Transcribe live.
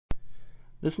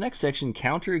This next section,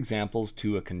 counterexamples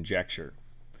to a conjecture.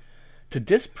 To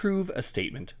disprove a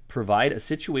statement, provide a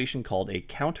situation called a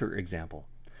counterexample.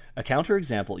 A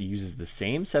counterexample uses the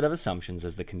same set of assumptions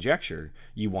as the conjecture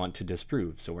you want to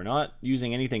disprove. So we're not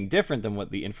using anything different than what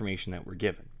the information that we're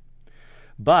given,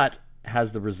 but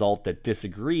has the result that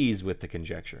disagrees with the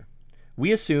conjecture.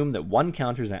 We assume that one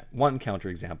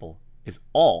counterexample is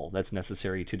all that's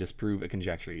necessary to disprove a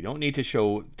conjecture. You don't need to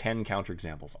show 10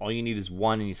 counterexamples. All you need is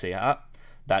one, and you say,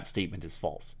 that statement is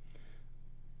false.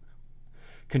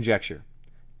 Conjecture.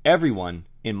 Everyone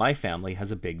in my family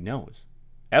has a big nose.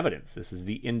 Evidence. This is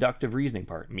the inductive reasoning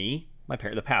part. Me,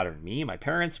 the pattern. Me, my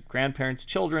parents, grandparents,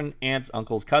 children, aunts,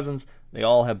 uncles, cousins, they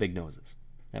all have big noses.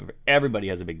 Everybody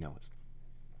has a big nose.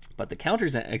 But the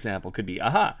counterexample could be,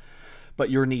 but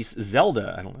your niece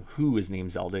Zelda, I don't know who is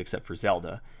named Zelda except for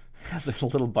Zelda, has a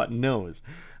little button nose.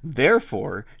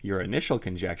 Therefore, your initial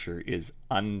conjecture is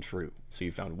untrue. So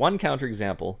you found one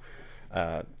counterexample.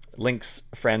 Link's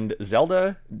friend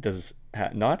Zelda does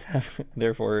not have,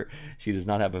 therefore she does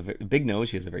not have a big nose,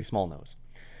 she has a very small nose.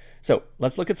 So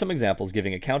let's look at some examples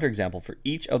giving a counterexample for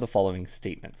each of the following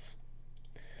statements.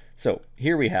 So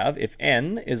here we have, if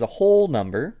n is a whole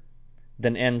number,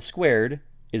 then n squared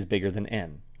is bigger than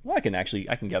n. Well, I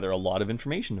can gather a lot of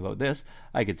information about this.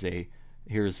 I could say,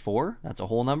 here's 4, that's a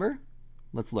whole number.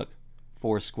 Let's look.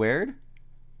 4 squared.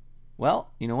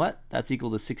 Well, you know what? That's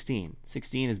equal to 16.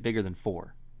 16 is bigger than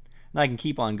 4. And I can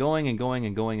keep on going and going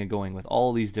and going and going with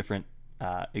all these different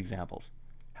examples.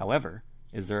 However,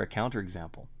 is there a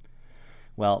counterexample?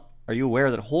 Well, are you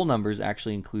aware that whole numbers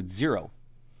actually include 0?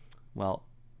 Well,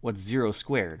 what's 0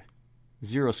 squared?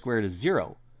 0 squared is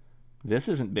 0. This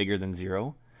isn't bigger than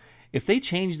 0. If they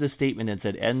changed the statement and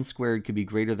said n squared could be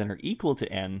greater than or equal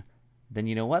to n, then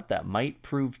you know what? That might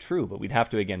prove true, but we'd have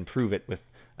to, again, prove it with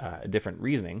a different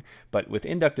reasoning. But with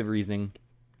inductive reasoning,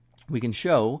 we can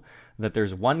show that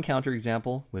there's one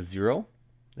counterexample with 0.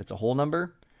 It's a whole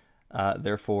number.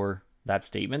 Therefore, that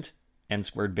statement, n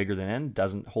squared bigger than n,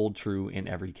 doesn't hold true in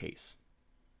every case.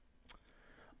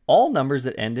 All numbers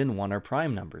that end in 1 are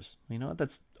prime numbers. You know what?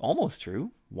 That's almost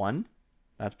true. 1,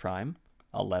 that's prime.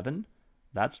 11,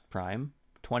 that's prime.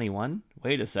 21,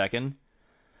 wait a second.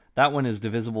 That one is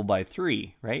divisible by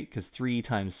 3, right? Because 3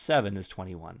 times 7 is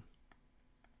 21.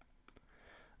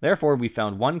 Therefore, we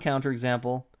found one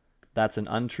counterexample. That's an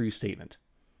untrue statement.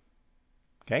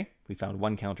 Okay, we found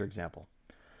one counterexample.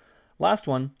 Last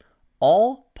one,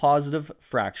 all positive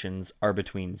fractions are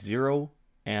between 0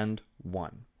 and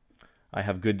 1. I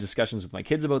have good discussions with my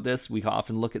kids about this. We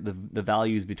often look at the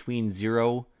values between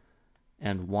 0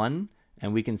 and 1,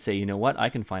 and we can say, you know what, I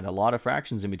can find a lot of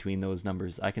fractions in between those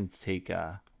numbers. I can take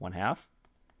 1/2,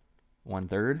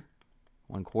 1/3,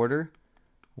 1/4,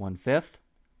 1/5.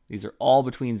 These are all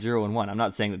between 0 and 1. I'm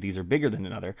not saying that these are bigger than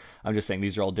another. I'm just saying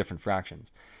these are all different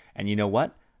fractions. And you know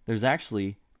what? There's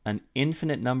actually an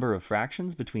infinite number of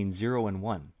fractions between 0 and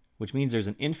 1, which means there's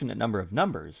an infinite number of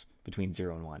numbers between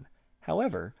 0 and 1.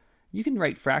 However, you can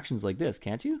write fractions like this,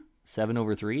 can't you?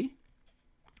 7/3.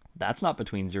 That's not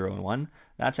between 0 and 1.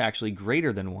 That's actually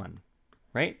greater than 1,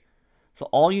 right? So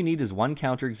all you need is one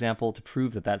counterexample to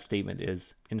prove that that statement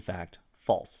is, in fact,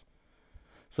 false.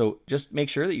 So just make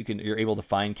sure that you're able to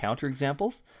find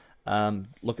counterexamples.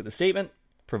 Look at the statement,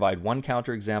 provide one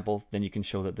counterexample, then you can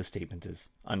show that the statement is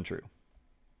untrue.